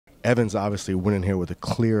Evans obviously went in here with a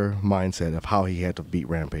clear mindset of how he had to beat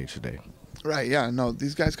Rampage today. Right, yeah, no,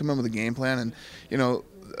 these guys come in with a game plan, and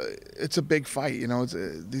it's a big fight.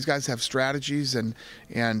 These guys have strategies, and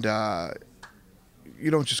you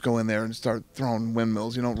don't just go in there and start throwing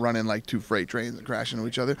windmills. You don't run in like two freight trains and crash into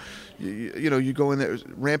each other. You go in there.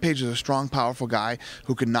 Rampage is a strong, powerful guy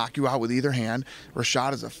who can knock you out with either hand.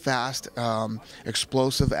 Rashad is a fast,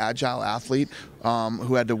 explosive, agile athlete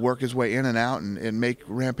who had to work his way in and out and make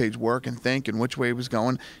Rampage work and think and which way he was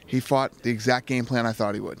going. He fought the exact game plan I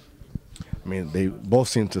thought he would. I mean, they both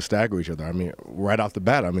seem to stagger each other. I mean, right off the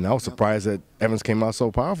bat, I mean, I was surprised that Evans came out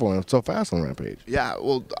so powerful and so fast on Rampage. Yeah,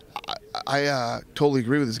 well, I totally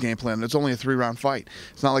agree with his game plan. It's only a 3-round fight.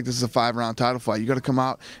 It's not like this is a 5-round title fight. You got to come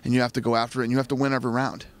out and you have to go after it, and you have to win every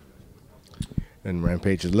round. And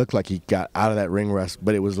Rampage, it looked like he got out of that ring rest,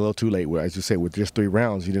 but it was a little too late. Where, as you say, with just 3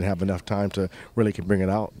 rounds, you didn't have enough time to really bring it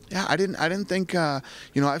out. Yeah, I didn't think.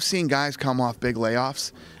 I've seen guys come off big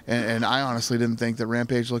layoffs, and I honestly didn't think that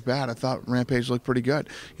Rampage looked bad. I thought Rampage looked pretty good.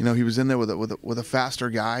 He was in there with a faster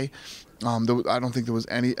guy. I don't think there was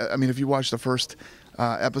any. I mean, if you watch the first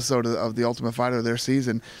episode of the Ultimate Fighter of their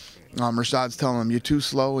season, Rashad's telling him, "You're too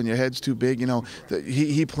slow and your head's too big."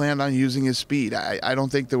 He planned on using his speed. I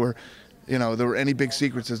don't think there were any big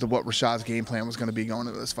secrets as to what Rashad's game plan was going to be going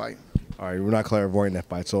into this fight. All right, we're not clairvoyant, that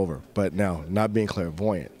fight's over. But now, not being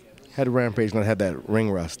clairvoyant, had Rampage not had that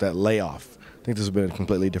ring rust, that layoff, I think this would have been a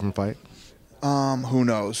completely different fight? Who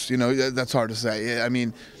knows? That's hard to say. I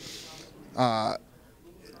mean,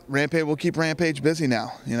 Rampage, we'll keep Rampage busy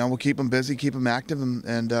now. We'll keep him busy, keep him active,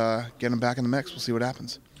 and get him back in the mix. We'll see what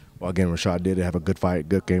happens. Well, again, Rashad did have a good fight,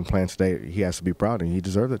 good game plan today. He has to be proud, and he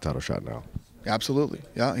deserves a title shot now. Absolutely.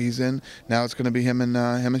 Yeah, he's in. Now it's going to be him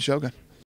and Shogun.